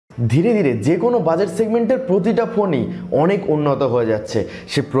ধীরে ধীরে যে কোনো বাজেট সেগমেন্টের প্রতিটা ফোনই অনেক উন্নত হয়ে যাচ্ছে,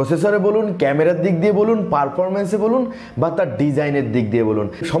 সে প্রসেসরে বলুন, ক্যামেরার দিক দিয়ে বলুন, পারফরমেন্সে বলুন বা তার ডিজাইনের দিক দিয়ে বলুন,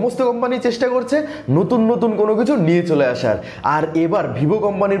 সমস্ত কোম্পানি চেষ্টা করছে নতুন নতুন কোনো কিছু নিয়ে চলে আসার। আর এবার ভিভো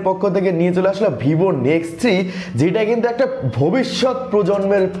কোম্পানির পক্ষ থেকে নিয়ে চলে আসলো ভিভো নেক্স 3, যেটা কিন্তু একটা ভবিষ্যৎ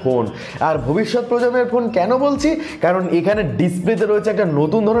প্রজন্মের ফোন। আর ভবিষ্যৎ প্রজন্মের ফোন কেন বলছি, কারণ এখানে ডিসপ্লেতে রয়েছে একটা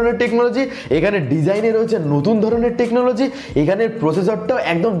নতুন ধরনের টেকনোলজি, এখানে ডিজাইনে রয়েছে নতুন ধরনের টেকনোলজি, এখানে প্রসেসরটাও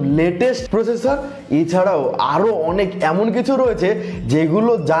একদম লেটেস্ট প্রসেসর। এছাড়াও আরও অনেক এমন কিছু রয়েছে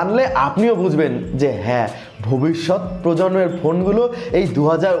যেগুলো জানলে আপনিও বুঝবেন যে হ্যাঁ, ভবিষ্যৎ প্রজন্মের ফোনগুলো এই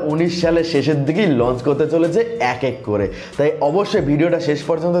 2019 সালের শেষের দিকেই লঞ্চ করতে চলেছে এক এক করে। তাই অবশ্যই ভিডিওটা শেষ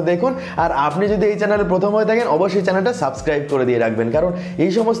পর্যন্ত দেখুন। আর আপনি যদি এই চ্যানেলে প্রথম হয়ে থাকেন, অবশ্যই চ্যানেলটা সাবস্ক্রাইব করে দিয়ে রাখবেন, কারণ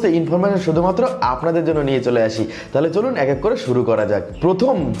এই সমস্ত ইনফরমেশন শুধুমাত্র আপনাদের জন্য নিয়ে চলে আসি। তাহলে চলুন এক এক করে শুরু করা যাক।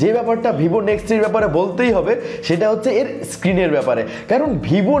 প্রথম যে ব্যাপারটা ভিভো নেক্স 3 ব্যাপারে বলতেই হবে, সেটা হচ্ছে এর স্ক্রিনের ব্যাপারে। কারণ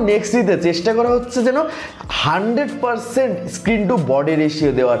ভিভো নেক্স 3-তে চেষ্টা করা হচ্ছে যেন 100% স্ক্রিন টু বডি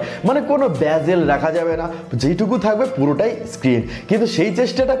রেশিও দেওয়ার, মানে কোনো ব্যাজেল রাখা যাবে না, যেটুকু থাকবে পুরোটাই স্ক্রিন। কিন্তু সেই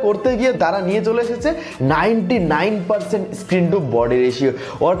চেষ্টাটা করতে গিয়ে তারা নিয়ে চলে এসেছে 99% স্ক্রিন টু বডি রেশিও,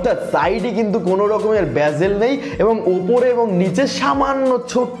 অর্থাৎ সাইডে কিন্তু কোনো রকমের ব্যাজেল নেই এবং ওপরে এবং নিচে সামান্য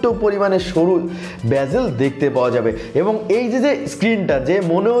ছোট্ট পরিমাণে সরু ব্যাজেল দেখতে পাওয়া যাবে। এবং এই যে স্ক্রিনটা, যে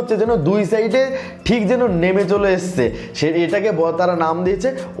মনে হচ্ছে যেন দুই সাইডে ঠিক যেন নেমে চলে এসছে, এটাকে তারা নাম দিয়েছে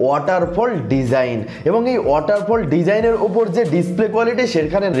ওয়াটারফল ডিজাইন। এবং এই ওয়াটারফল ডিজাইনের উপর যে ডিসপ্লে কোয়ালিটি,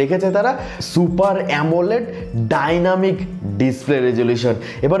 সেখানে রেখেছে তারা super AMOLED dynamic display resolution.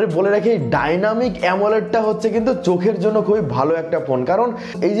 এবারে বলে রাখি, এই ডাইনামিক অ্যামোলেডটা হচ্ছে কিন্তু চোখের জন্য খুবই ভালো একটা ফোন, কারণ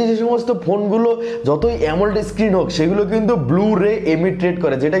এই যে সমস্ত ফোনগুলো যতই অ্যামোলেড স্ক্রিন হোক, সেগুলো কিন্তু ব্লু রে এমিটেট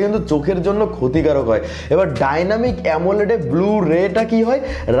করে, যেটা কিন্তু চোখের জন্য ক্ষতিকারক হয়। এবার ডাইনামিক অ্যামোলেডে ব্লু রেটা কি হয়,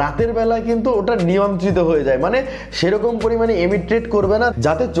 রাতের বেলায় কিন্তু ওটা নিয়ন্ত্রিত হয়ে যায়, মানে সেরকম পরিমাণে এমিটেট করবে না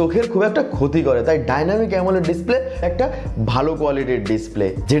যাতে চোখের খুব একটা ক্ষতি করে। তাই ডাইনামিক অ্যামোলেড ডিসপ্লে একটা ভালো কোয়ালিটির ডিসপ্লে,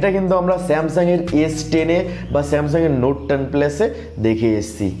 যেটা কিন্তু আমরা স্যামসাং এর S10 বা স্যামসাং এর নোট 10 প্লাসে দেখে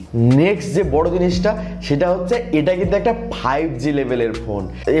এসেছি। নেক্সট যে বড় জিনিসটা, সেটা হচ্ছে এটা কিন্তু একটা 5G লেভেলের ফোন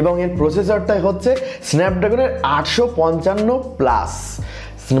এবং এর প্রসেসরটা হচ্ছে স্ন্যাপড্রাগনের 855 প্লাস,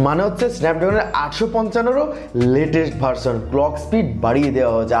 মানে হচ্ছে স্ন্যাপড্রাগনের 855-এরও লেটেস্ট ভার্সন। ক্লক স্পিড বাড়িয়ে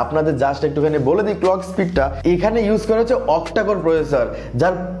দেওয়া হয়েছে। আপনাদের জাস্ট একটুখানি বলে দিই ক্লক স্পিডটা। এখানে ইউজ করা হচ্ছে অক্টাকোর প্রসেসর,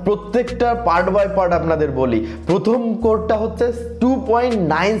 যার প্রত্যেকটা পার্ট বাই পার্ট আপনাদের বলি। প্রথম কোরটা হচ্ছে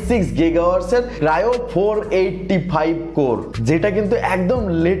 2.96 গিগাহার্টজের ক্রায়ো 485 কোর, যেটা কিন্তু একদম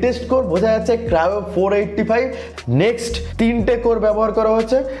লেটেস্ট কোর, বোঝা যাচ্ছে ক্রায়ো 485। নেক্সট তিনটে কোর ব্যবহার করা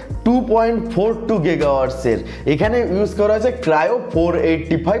হচ্ছে 2.42 গিগাহার্টজের, এখানে ইউজ করা হয়েছে ক্রায়ো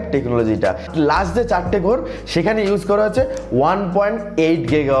 485 টেকনোলজিটা। লাস্ট যে চারটে কোর, সেখানে ইউজ করা হচ্ছে 1.8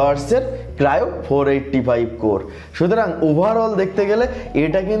 গিগাহার্টজের ক্রায়ো 485 কোর। সুতরাং ওভারঅল দেখতে গেলে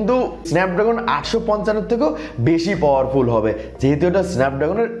এটা কিন্তু স্ন্যাপড্রাগন 855 থেকেও বেশি পাওয়ারফুল হবে, যেহেতু এটা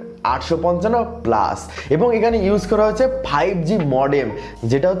স্ন্যাপড্রাগনের 855 প্লাস। এবং এখানে ইউজ করা হচ্ছে 5G মডেম,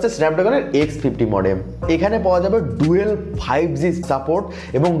 যেটা হচ্ছে স্ন্যাপড্রাগনের X50 মডেম। এখানে পাওয়া যাবে ডুয়েল 5G সাপোর্ট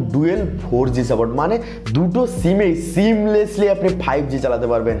এবং ডুয়েল 4G সাপোর্ট, মানে দুটো সিমেই সিমলেসলি আপনি 5G চালাতে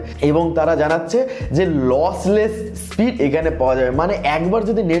পারবেন। এবং তারা জানাচ্ছে যে লসলেস স্পিড এখানে পাওয়া যাবে, মানে একবার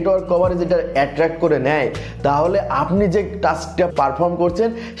যদি নেটওয়ার্ক কভারেজ এটা অ্যাট্রাক্ট করে নেয়, তাহলে আপনি যে টাস্কটা পারফর্ম করছেন,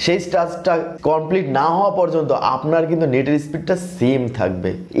 সেই টাস্কটা কমপ্লিট না হওয়া পর্যন্ত আপনার কিন্তু নেটের স্পিডটা সেম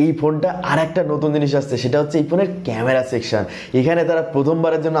থাকবে। এই ফোনটা আর একটা নতুন জিনিস আসছে, সেটা হচ্ছে এই ফোনের ক্যামেরা সেকশন। এখানে তারা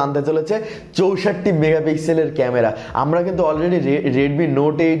প্রথমবারের জন্য আনতে চলেছে 64 মেগাপিক্সেলের ক্যামেরা। আমরা কিন্তু অলরেডি রেডমি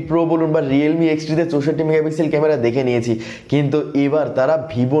নোট 8 প্রো বলুন বা রিয়েলমি X3-তে 64 মেগাপিক্সেল ক্যামেরা দেখে নিয়েছি, কিন্তু এবার তারা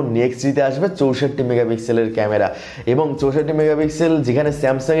ভিভো নেক্স 3-তে আসবে 64 মেগাপিক্সেলের ক্যামেরা। এবং 64 মেগাপিক্সেল, যেখানে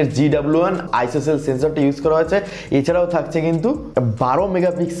স্যামসাং এর GW1 আইসোসেল সেন্সরটা ইউজ করা হয়েছে। এছাড়াও থাকছে কিন্তু 12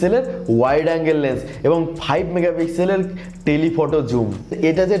 মেগাপিক্সেলের ওয়াইড অ্যাঙ্গেল লেন্স এবং 5 মেগাপিক্সেলের টেলিফটো জুম।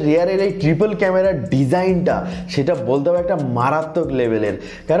 এটা যে রিয়ারের এই ট্রিপল ক্যামেরার ডিজাইনটা, সেটা বলতে হবে একটা মারাত্মক লেভেলের,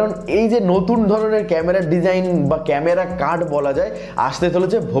 কারণ এই যে নতুন ধরনের ক্যামেরার ডিজাইন বা ক্যামেরা কার্ড বলা যায়, আসতে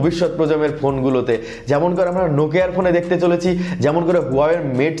চলেছে ভবিষ্যৎ প্রজন্মের ফোনগুলোতে। যেমন করে আমরা নোকিয়ার ফোনে দেখতে চলেছি, যেমন করে হুয়াওয়ের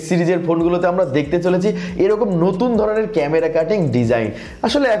মেট সিরিজের ফোনগুলোতে আমরা দেখতে চলেছি, এরকম নতুন ধরনের ক্যামেরা কাটিং ডিজাইন।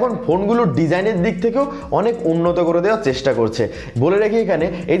 আসলে এখন ফোনগুলোর ডিজাইনের দিক থেকেও অনেক উন্নত করে দেওয়ার চেষ্টা করছে। বলে রাখি এখানে,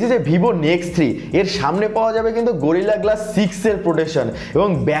 এই যে ভিভো নেক্স 3, এর সামনে পাওয়া যাবে কিন্তু গরিলা গ্লাস 6 এর প্রোটেকশন এবং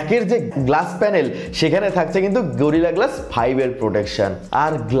ব্যাকের যে গ্লাস প্যানেল সেখানে থাকছে কিন্তু গরিলা গ্লাস 5 এর প্রোটেকশন।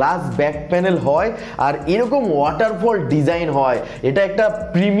 আর গ্লাস ব্যাক প্যানেল হয় আর এরকম ওয়াটারফল ডিজাইন হয়, এটা একটা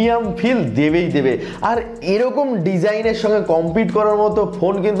প্রিমিয়াম ফিল দেবেই দেবে। আর এরকম ডিজাইনের সঙ্গে কম্পিট করার মতো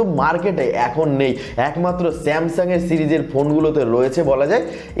ফোন কিন্তু মার্কেটে এখন নেই, একমাত্র স্যামসাং এর সিরিজের ফোনগুলোতে রয়েছে বলা যায়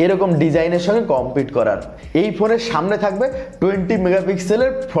এরকম ডিজাইনের সঙ্গে কম্পিট করার। এই ফোনের সামনে থাকবে 20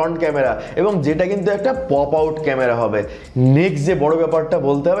 মেগাপিক্সেলের ফ্রন্ট ক্যামেরা এবং যেটা কিন্তু একটা পপ আউট ক্যামেরা হবে। নেক্সট যে বড় ব্যাপারটা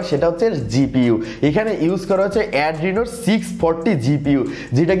বলতে হবে সেটা হচ্ছে জিপিইউ। এখানে ইউজ করা হচ্ছে অ্যাড্রিনো 640 জিপিইউ,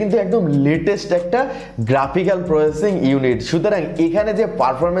 যেটা কিন্তু একদম লেটেস্ট একটা গ্রাফিক্যাল প্রসেসিং ইউনিট। সুতরাং এখানে যে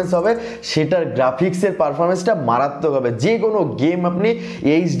পারফরমেন্স হবে সেটার গ্রাফিক্সের পারফরমেন্সটা মারাত্মক হবে। যে কোনো গেম আপনি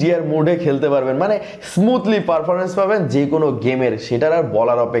এইচডিআর মোডে খেলতে পারবেন, মানে স্মুথলি পারফরমেন্স পাবেন যে কোনো গেমের, সেটার আর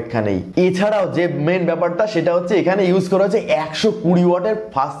বলার অপেক্ষা নেই। এছাড়াও যে মেন ব্যাপারটা সেটা হচ্ছে এখানে ইউজ করা হচ্ছে 120 ওয়াটের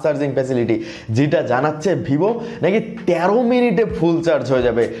ফাস্ট চার্জিং ফ্যাসিলিটি, যেটা জানাচ্ছে ভিভো নাকি 13 মিনিটে ফুল চার্জ হয়ে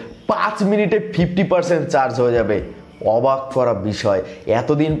যাবে, 5 মিনিটে 50% চার্জ হয়ে যাবে। অবাক করা বিষয়,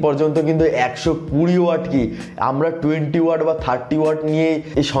 এতদিন পর্যন্ত কিন্তু 120 ওয়াট কি আমরা 20 ওয়াট বা 30 ওয়াট নিয়ে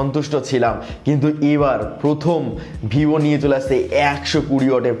সন্তুষ্ট ছিলাম, কিন্তু এবার প্রথম ভিভো নিয়ে চলে আসছে 120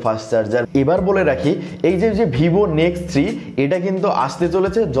 ওয়াটের ফাস্ট চার্জার। এবার বলে রাখি এই যে ভিভো নেক্স 3 এটা কিন্তু আসতে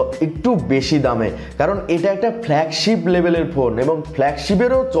চলেছে একটু বেশি দামে, কারণ এটা একটা ফ্ল্যাগশিপ লেভেলের ফোন এবং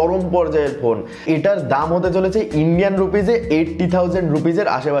ফ্ল্যাগশিপেরও চরম পর্যায়ের ফোন। এটার দাম হতে চলেছে ইন্ডিয়ান রুপিজে 80,000 রুপিজের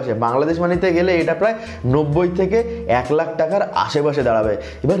আশেপাশে, বাংলাদেশ মানিতে গেলে এটা প্রায় 90 থেকে 1 লাখ টাকার আশেপাশে দাঁড়াবে।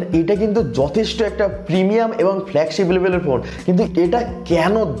 এবার এটা কিন্তু যথেষ্ট একটা প্রিমিয়াম এবং ফ্ল্যাগশিপ লেভেলের ফোন, কিন্তু এটা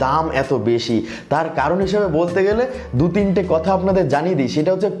কেন দাম এত বেশি তার কারণ হিসেবে বলতে গেলে 2-3টে কথা আপনাদের জানিয়ে দিই। সেটা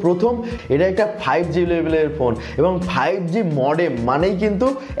হচ্ছে প্রথম, এটা একটা 5G লেভেলের ফোন এবং 5G মডেম মানেই কিন্তু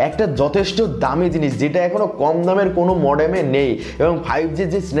একটা যথেষ্ট দামি জিনিস, যেটা এখনো কম দামের কোনো মডেমে নেই। এবং 5G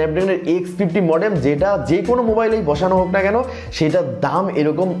যে স্ন্যাপড্রাগনের X50 মডেম, যেটা যে কোনো মোবাইলেই বসানো হোক না কেন সেটার দাম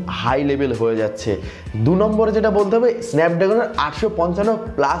এরকম হাই লেভেল হয়ে যাচ্ছে। 2 নম্বরে যেটা বলতে হবে স্ন্যাপড্রাগনের 855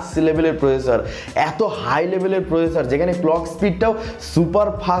 প্লাস লেভেলের প্রসেসর, এত হাই লেভেলের প্রসেসর যেখানে clock স্পিডটাও super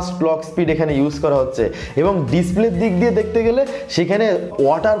fast clock speed এখানে ইউজ করা হচ্ছে। এবং ডিসপ্লের দিক দিয়ে দেখতে গেলে সেখানে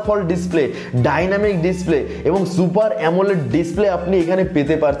ওয়াটারফল ডিসপ্লে, ডাইনামিক ডিসপ্লে এবং সুপার অ্যামোলেড ডিসপ্লে আপনি এখানে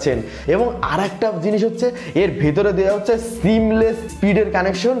পেতে পারছেন। এবং আর একটা জিনিস হচ্ছে এর ভেতরে দেওয়া হচ্ছে সিমলেস স্পিডের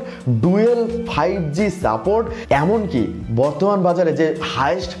কানেকশন, ডুয়েল 5G সাপোর্ট। এমনকি বর্তমান বাজারে যে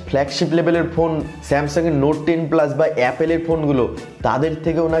হাইয়েস্ট ফ্ল্যাগশিপ লেভেলের ফোন স্যামসাং এর নোট 10 প্লাস বা অ্যাপেলের ফোনগুলো, তাদের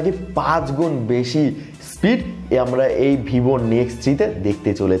থেকেও নাকি 5 গুণ বেশি স্পিড আমরা এই ভিভো নেক্স 3তে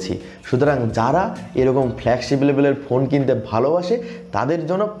দেখতে চলেছি। সুতরাং যারা এরকম ফ্ল্যাগশিপ লেভেলের ফোন কিনতে ভালোবাসে তাদের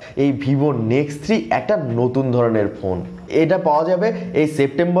জন্য এই ভিভো নেক্স 3 একটা নতুন ধরনের ফোন। এটা পাওয়া যাবে এই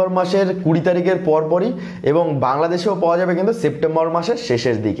সেপ্টেম্বর মাসের 20 তারিখের পরপরই এবং বাংলাদেশেও পাওয়া যাবে কিন্তু সেপ্টেম্বর মাসের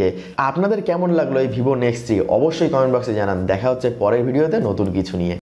শেষের দিকে। আপনাদের কেমন লাগলো এই ভিভো নেক্স 3 অবশ্যই কমেন্ট বক্সে জানান। দেখা হচ্ছে পরের ভিডিওতে নতুন কিছু নিয়ে।